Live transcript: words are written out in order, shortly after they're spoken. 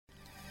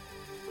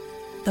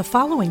The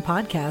following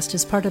podcast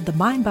is part of the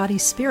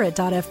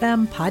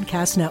MindBodySpirit.fm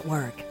podcast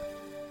network.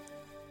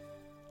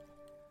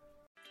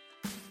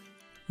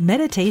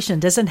 Meditation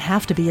doesn't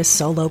have to be a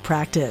solo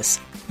practice.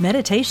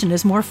 Meditation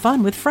is more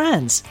fun with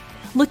friends.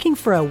 Looking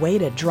for a way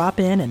to drop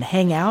in and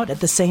hang out at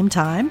the same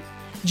time?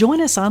 Join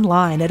us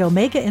online at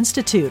Omega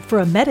Institute for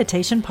a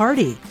meditation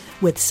party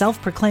with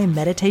self-proclaimed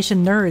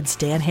meditation nerds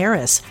Dan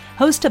Harris,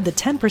 host of the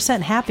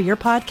 10% Happier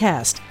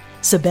podcast,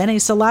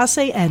 Sebene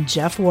Selassie, and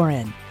Jeff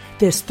Warren.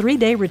 This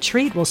 3-day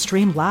retreat will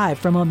stream live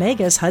from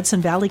Omega's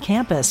Hudson Valley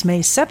campus May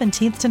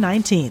 17th to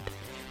 19th.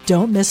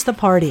 Don't miss the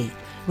party.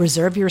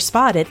 Reserve your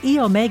spot at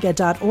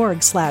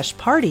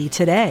eomega.org/party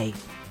today.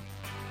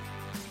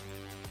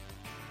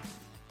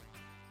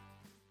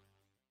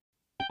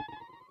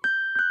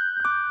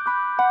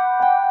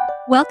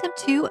 Welcome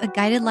to A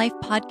Guided Life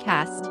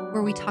podcast,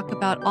 where we talk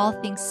about all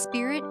things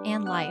spirit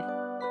and life.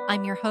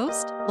 I'm your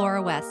host,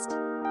 Laura West.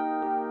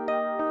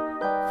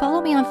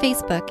 Follow me on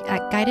Facebook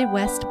at Guided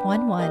West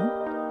 11,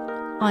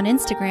 on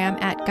Instagram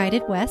at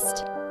Guided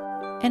West,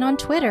 and on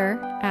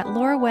Twitter at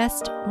Laura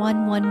West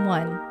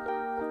 111.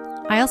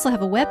 I also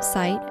have a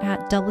website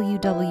at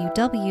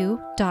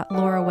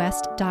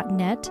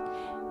www.laurawest.net,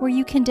 where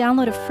you can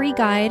download a free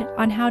guide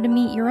on how to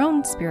meet your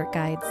own spirit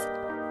guides.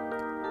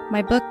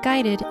 My book,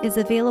 Guided, is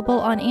available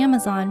on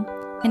Amazon,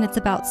 and it's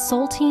about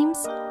soul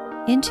teams,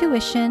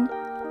 intuition,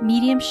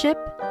 mediumship,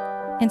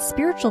 and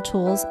spiritual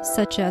tools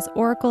such as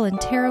oracle and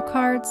tarot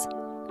cards,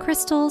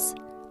 crystals,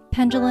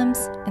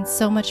 pendulums, and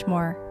so much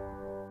more.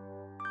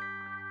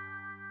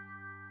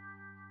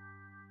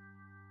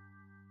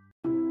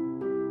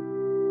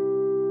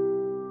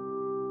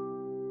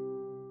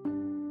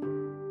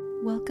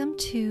 Welcome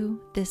to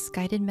this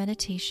guided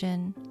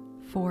meditation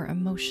for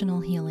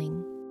emotional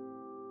healing.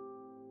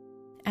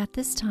 At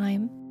this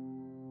time,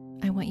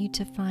 I want you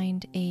to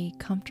find a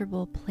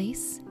comfortable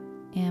place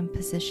and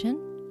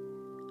position,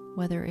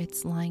 whether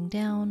it's lying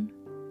down,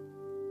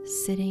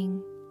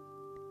 sitting,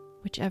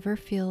 whichever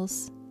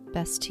feels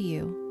best to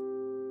you.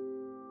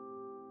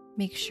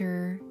 Make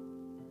sure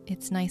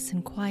it's nice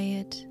and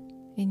quiet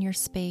in your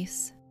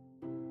space,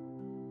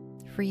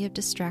 free of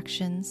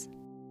distractions,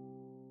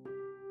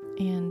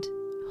 and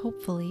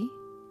hopefully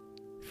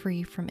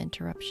free from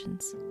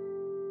interruptions.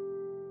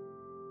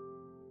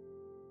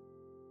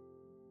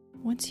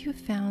 Once you have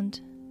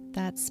found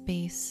that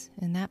space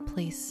and that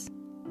place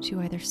to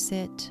either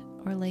sit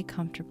or lay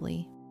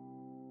comfortably,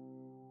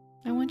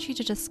 I want you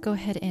to just go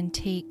ahead and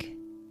take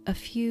a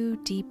few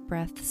deep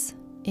breaths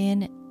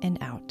in and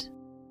out.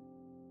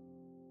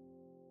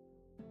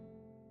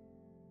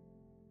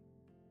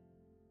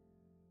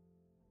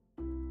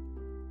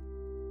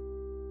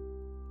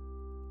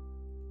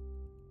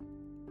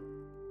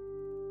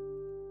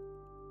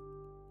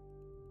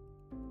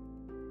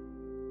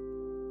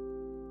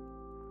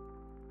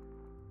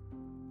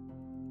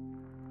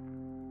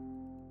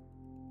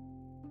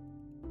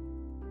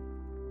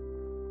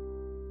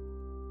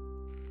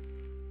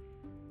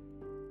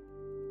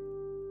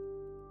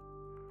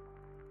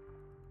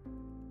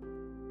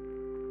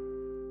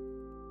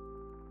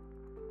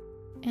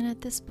 And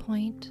at this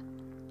point,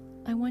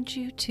 I want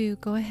you to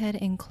go ahead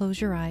and close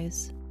your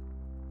eyes.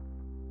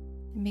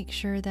 Make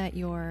sure that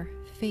your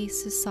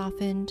face is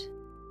softened,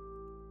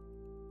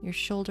 your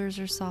shoulders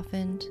are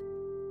softened,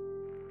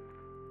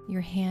 your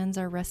hands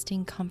are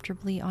resting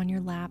comfortably on your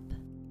lap.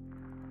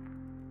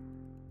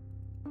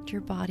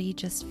 Your body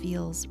just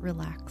feels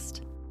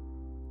relaxed.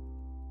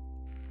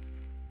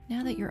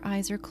 Now that your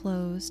eyes are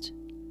closed,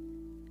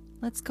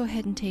 let's go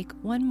ahead and take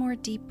one more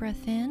deep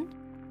breath in.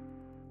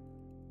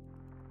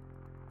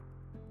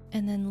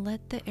 And then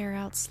let the air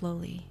out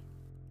slowly.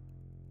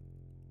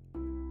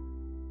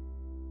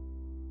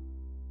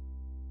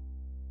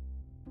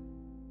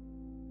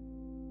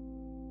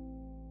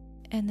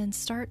 And then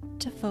start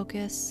to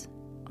focus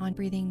on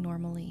breathing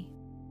normally.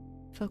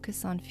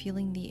 Focus on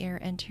feeling the air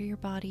enter your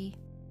body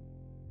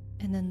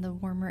and then the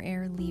warmer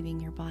air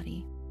leaving your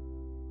body.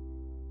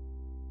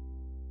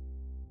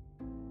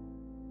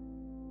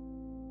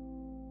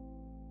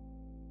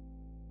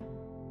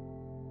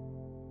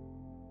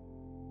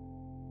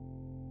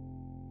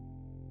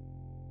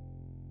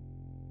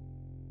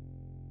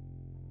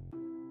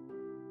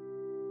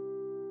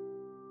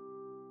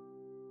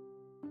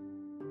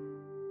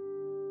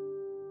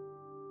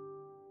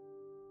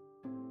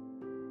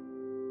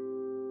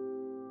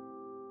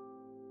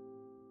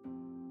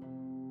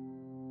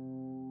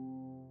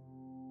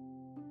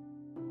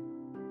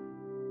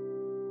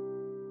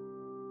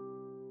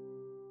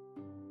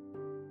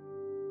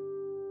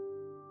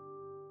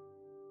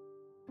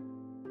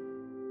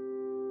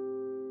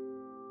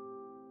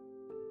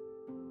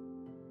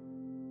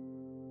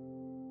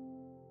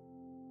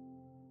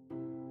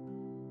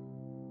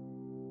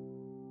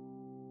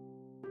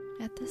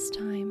 At this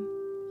time,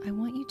 I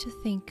want you to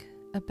think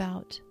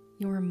about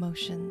your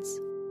emotions.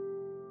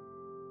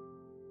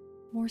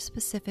 More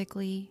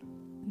specifically,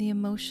 the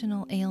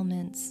emotional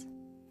ailments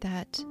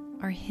that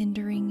are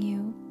hindering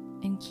you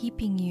and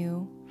keeping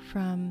you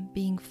from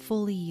being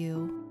fully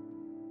you,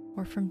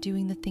 or from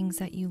doing the things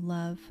that you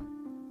love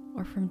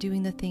or from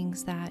doing the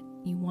things that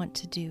you want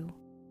to do,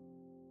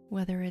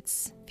 whether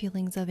it's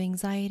feelings of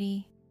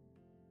anxiety,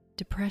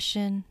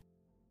 depression,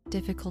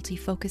 difficulty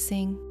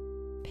focusing,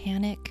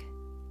 panic,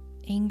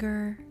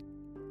 anger,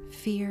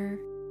 fear,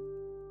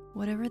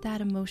 whatever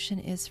that emotion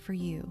is for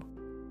you.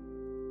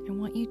 I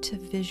want you to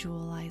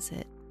visualize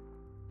it.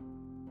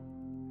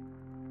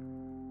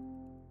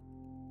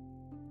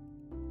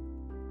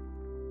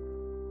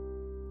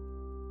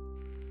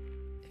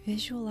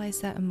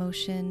 Visualize that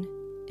emotion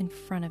in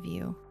front of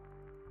you.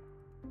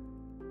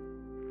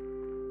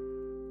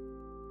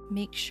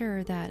 Make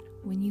sure that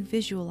when you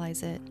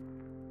visualize it,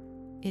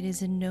 it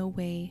is in no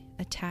way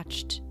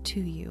attached to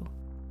you.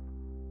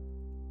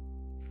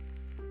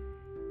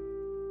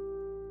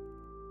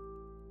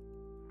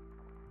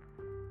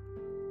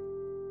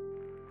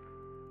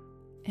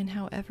 And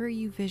however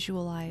you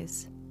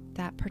visualize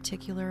that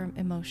particular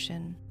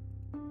emotion,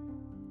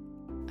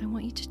 I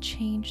want you to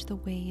change the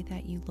way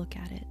that you look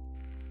at it.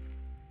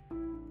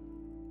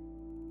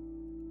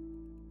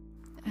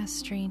 As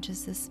strange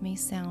as this may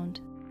sound,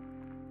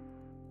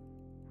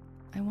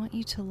 I want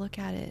you to look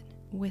at it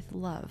with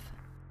love.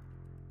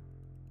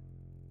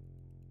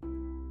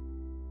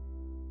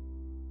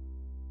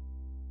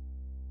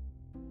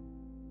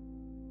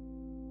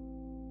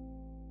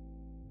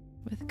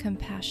 With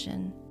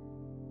compassion.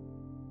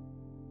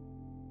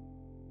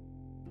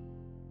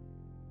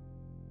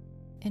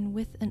 And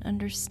with an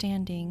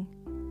understanding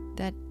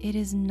that it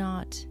is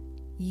not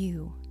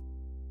you.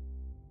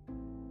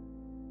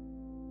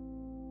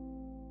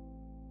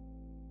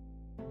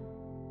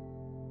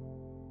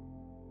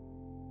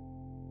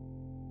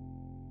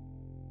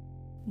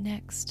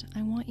 Next,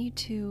 I want you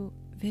to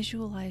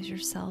visualize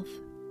yourself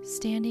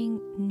standing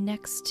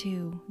next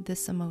to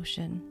this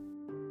emotion.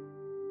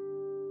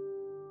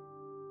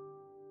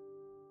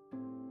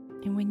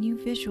 And when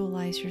you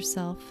visualize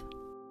yourself,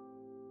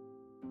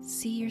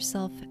 see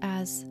yourself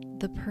as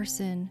the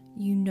person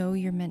you know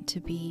you're meant to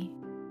be,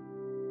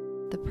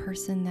 the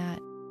person that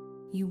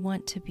you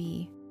want to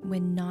be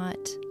when not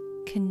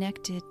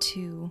connected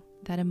to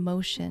that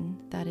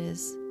emotion that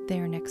is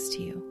there next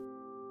to you.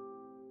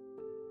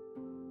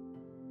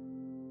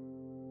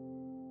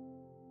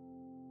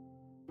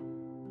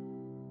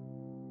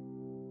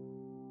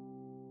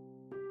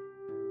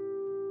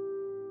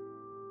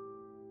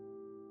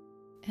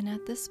 And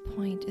at this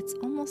point, it's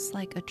almost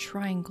like a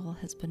triangle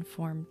has been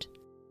formed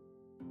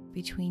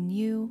between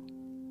you,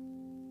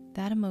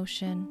 that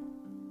emotion,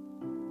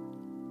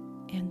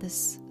 and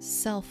this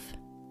self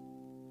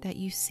that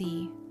you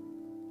see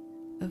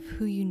of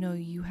who you know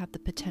you have the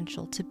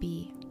potential to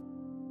be.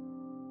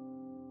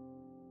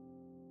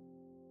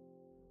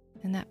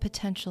 And that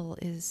potential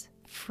is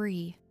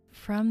free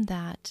from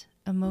that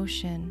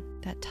emotion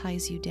that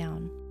ties you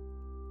down.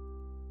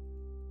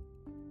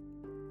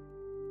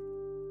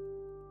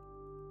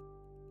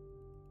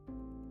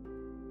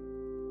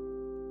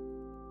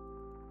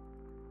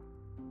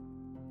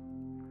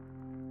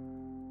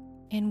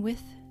 And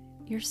with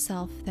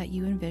yourself that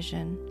you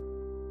envision,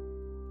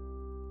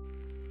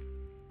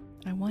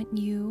 I want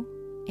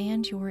you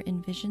and your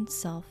envisioned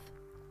self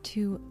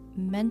to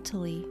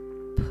mentally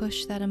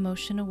push that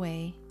emotion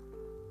away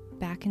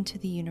back into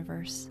the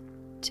universe,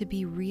 to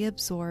be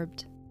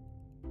reabsorbed,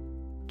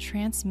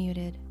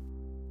 transmuted,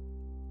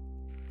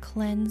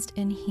 cleansed,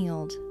 and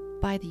healed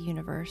by the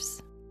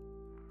universe,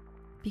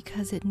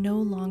 because it no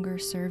longer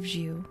serves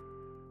you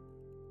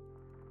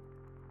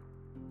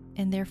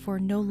and therefore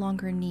no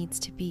longer needs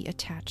to be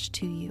attached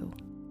to you.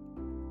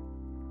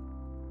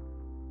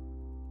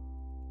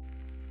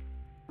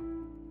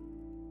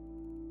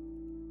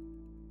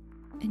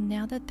 And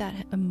now that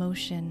that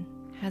emotion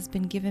has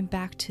been given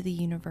back to the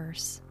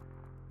universe,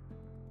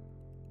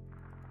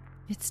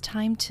 it's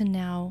time to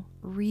now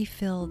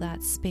refill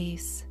that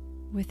space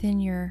within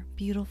your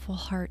beautiful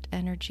heart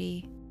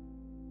energy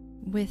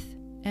with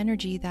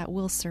energy that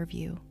will serve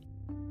you.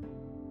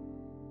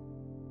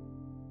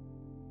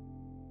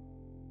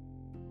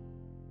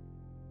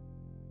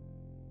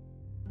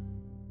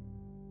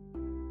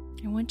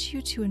 I want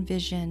you to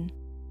envision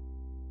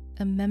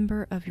a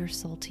member of your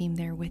soul team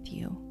there with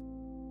you.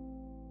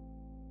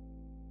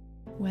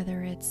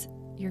 Whether it's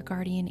your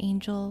guardian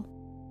angel,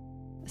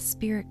 a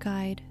spirit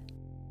guide,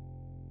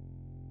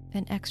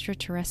 an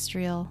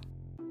extraterrestrial,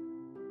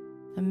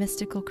 a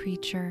mystical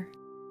creature,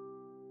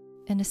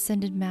 an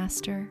ascended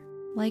master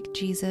like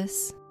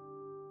Jesus,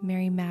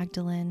 Mary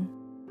Magdalene,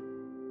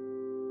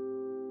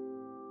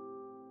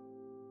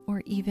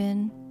 or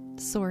even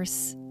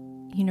Source,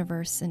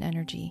 Universe, and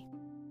Energy.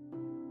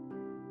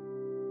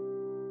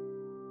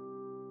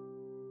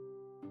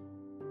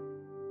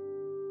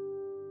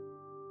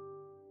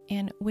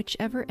 And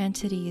whichever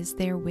entity is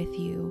there with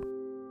you,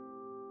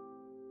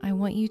 I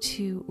want you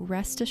to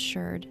rest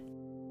assured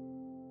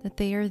that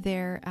they are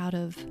there out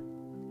of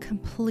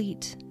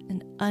complete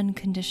and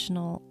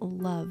unconditional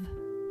love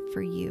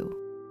for you.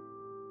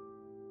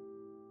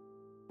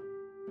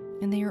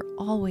 And they are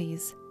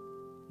always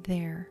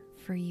there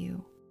for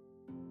you.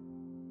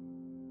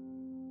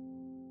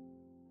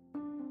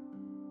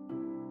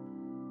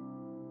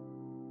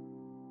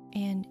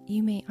 And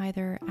you may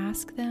either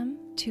ask them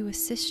to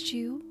assist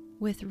you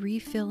with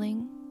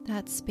refilling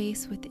that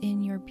space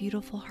within your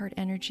beautiful heart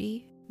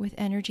energy with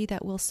energy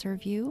that will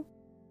serve you,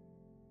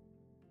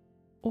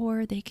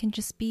 or they can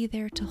just be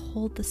there to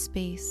hold the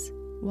space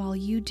while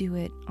you do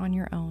it on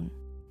your own.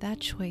 That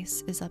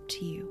choice is up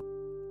to you.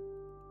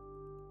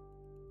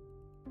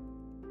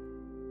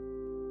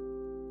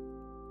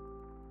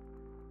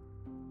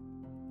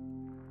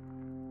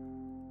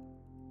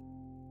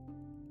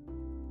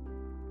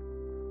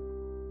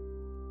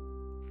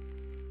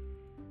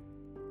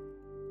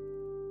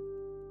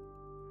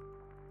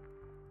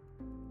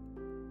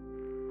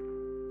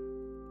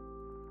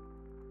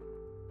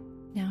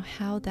 Now,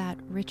 how that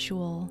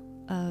ritual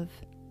of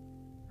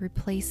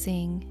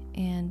replacing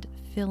and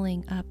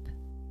filling up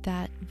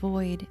that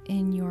void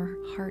in your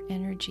heart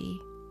energy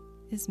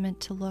is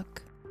meant to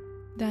look,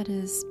 that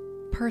is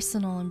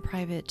personal and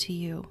private to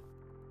you.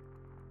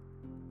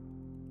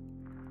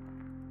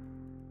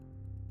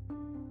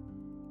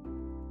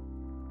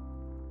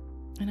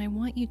 And I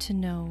want you to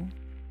know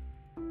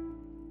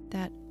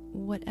that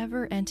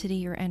whatever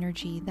entity or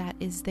energy that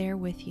is there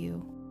with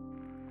you,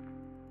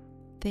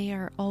 they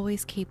are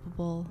always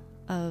capable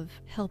of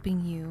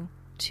helping you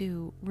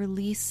to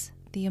release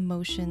the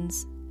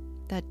emotions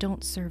that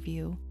don't serve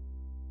you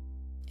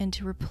and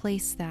to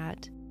replace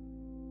that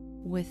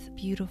with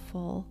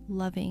beautiful,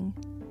 loving,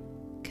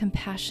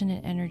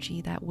 compassionate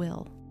energy that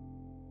will.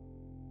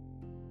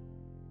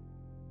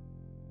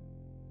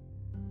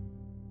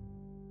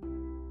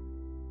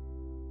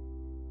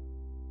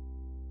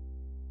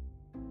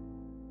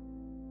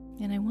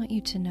 And I want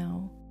you to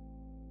know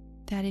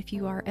that if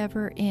you are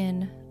ever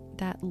in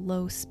that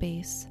low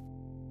space,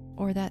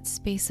 or that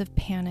space of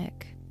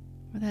panic,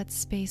 or that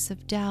space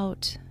of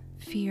doubt,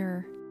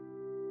 fear,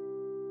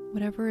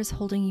 whatever is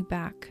holding you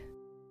back,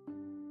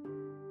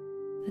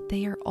 that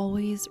they are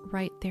always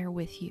right there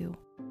with you.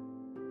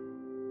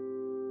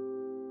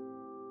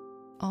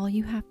 All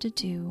you have to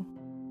do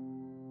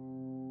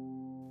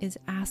is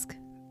ask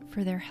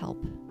for their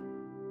help.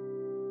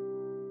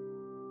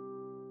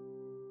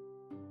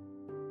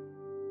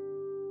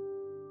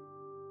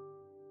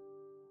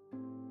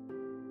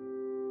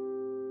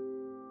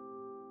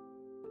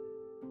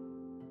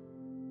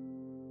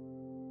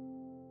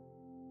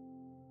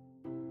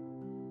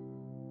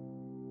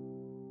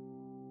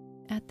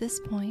 At this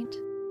point,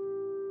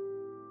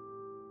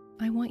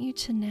 I want you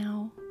to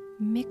now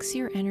mix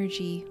your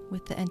energy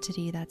with the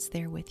entity that's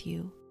there with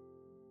you.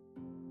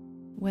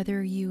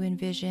 Whether you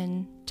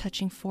envision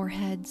touching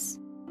foreheads,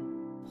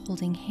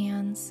 holding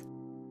hands,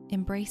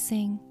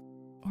 embracing,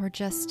 or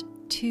just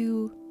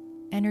two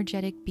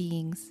energetic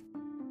beings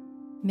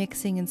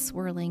mixing and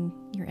swirling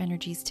your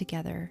energies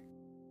together.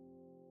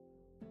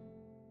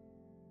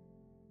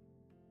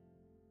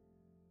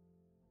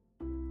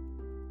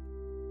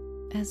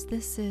 As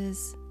this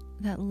is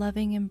that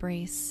loving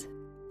embrace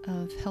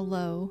of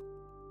hello,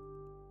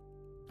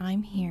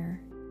 I'm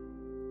here,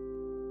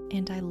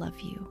 and I love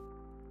you.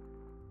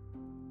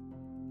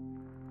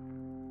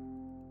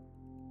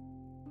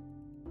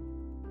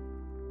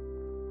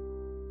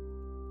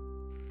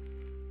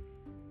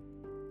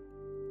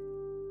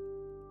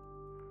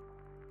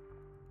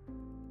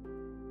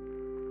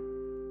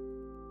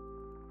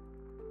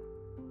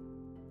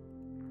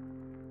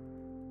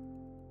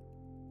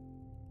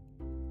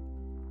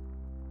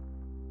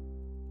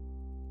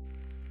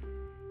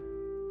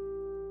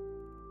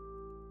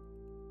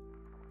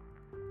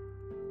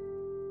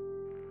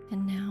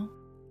 And now,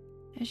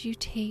 as you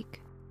take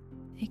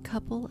a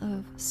couple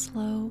of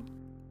slow,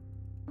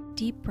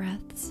 deep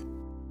breaths,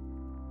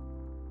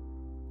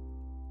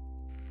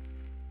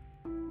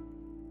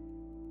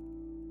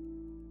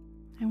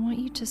 I want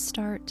you to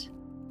start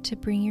to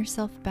bring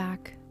yourself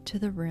back to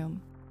the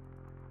room.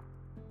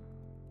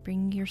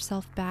 Bring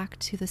yourself back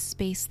to the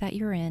space that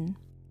you're in,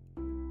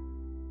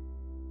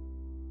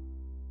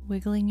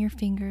 wiggling your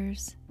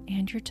fingers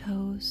and your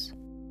toes,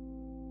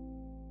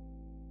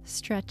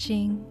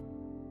 stretching,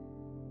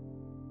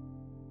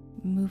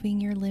 moving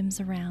your limbs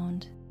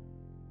around,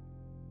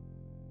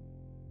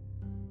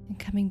 and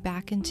coming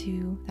back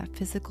into that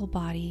physical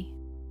body.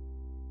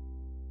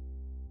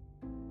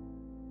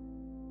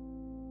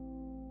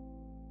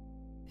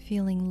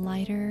 Feeling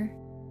lighter,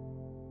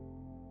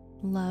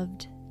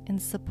 loved,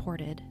 and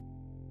supported.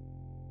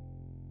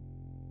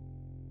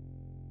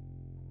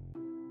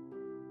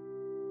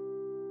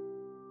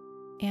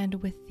 And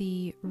with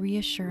the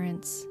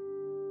reassurance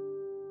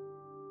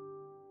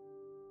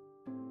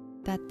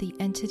that the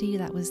entity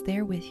that was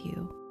there with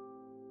you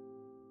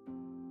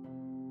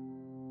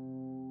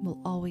will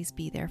always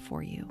be there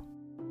for you.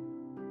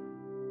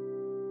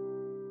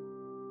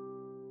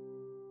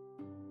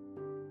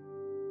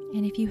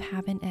 And if you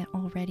haven't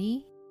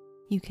already,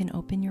 you can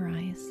open your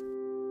eyes.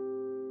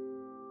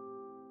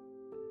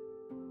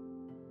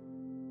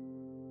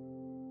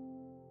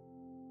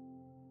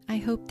 I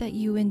hope that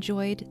you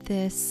enjoyed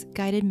this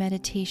guided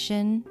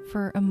meditation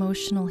for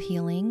emotional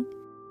healing.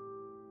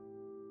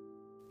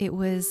 It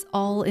was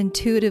all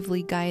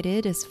intuitively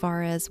guided as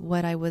far as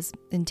what I was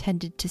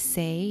intended to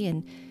say,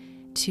 and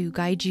to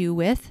guide you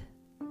with.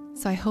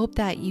 So I hope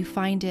that you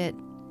find it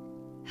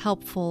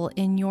helpful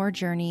in your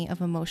journey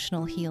of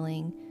emotional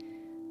healing,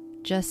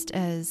 just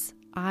as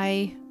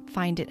I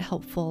find it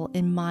helpful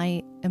in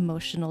my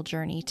emotional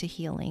journey to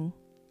healing.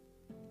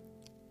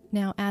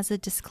 Now, as a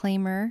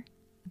disclaimer,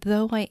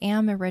 though I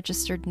am a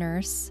registered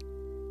nurse,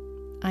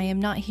 I am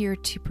not here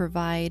to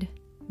provide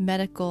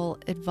medical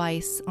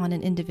advice on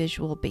an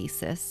individual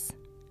basis.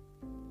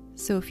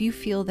 So if you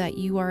feel that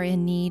you are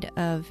in need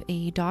of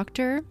a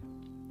doctor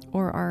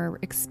or are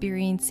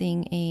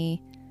experiencing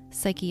a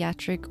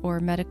psychiatric or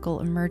medical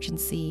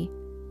emergency,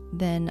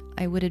 then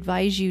I would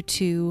advise you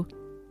to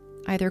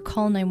either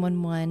call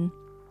 911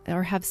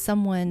 or have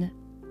someone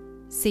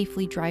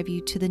safely drive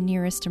you to the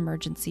nearest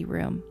emergency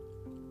room.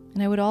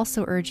 And I would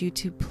also urge you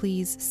to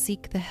please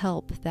seek the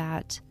help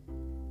that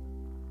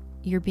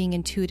you're being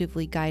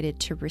intuitively guided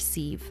to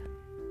receive.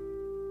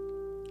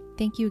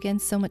 Thank you again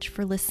so much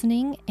for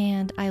listening,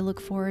 and I look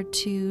forward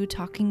to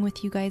talking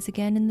with you guys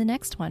again in the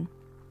next one.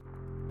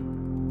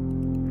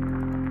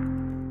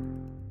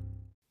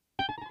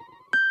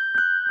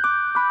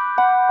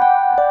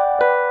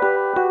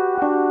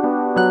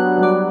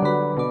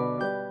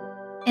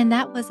 And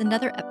that was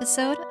another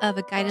episode of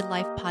A Guided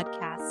Life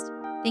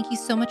podcast. Thank you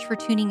so much for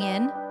tuning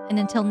in. And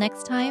until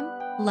next time,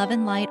 love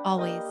and light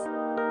always.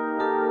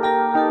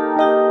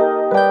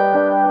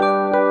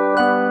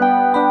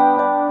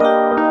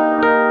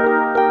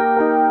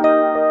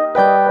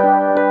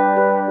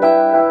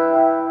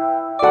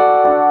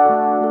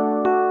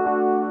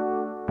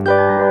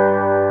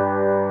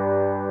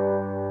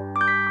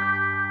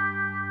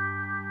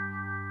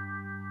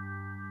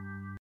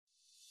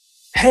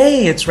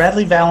 Hey, it's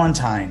Radley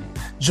Valentine.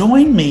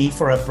 Join me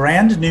for a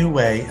brand new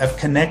way of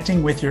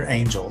connecting with your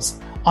angels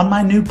on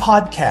my new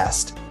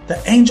podcast, The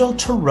Angel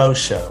Tarot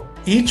Show.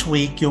 Each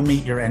week, you'll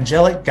meet your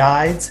angelic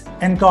guides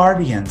and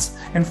guardians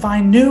and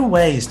find new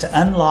ways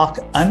to unlock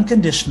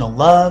unconditional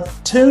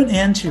love, tune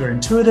into your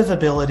intuitive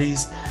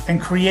abilities,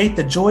 and create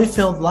the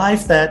joy-filled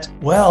life that,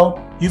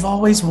 well, you've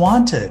always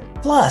wanted.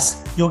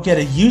 Plus, you'll get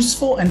a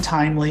useful and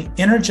timely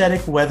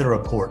energetic weather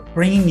report,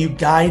 bringing you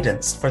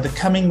guidance for the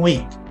coming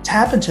week.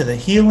 Tap into the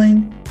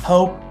healing,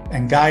 hope,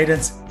 and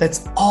guidance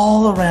that's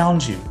all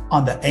around you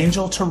on the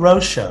Angel Tarot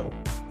Show,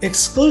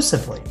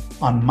 exclusively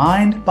on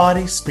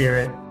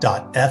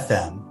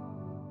mindbodyspirit.fm.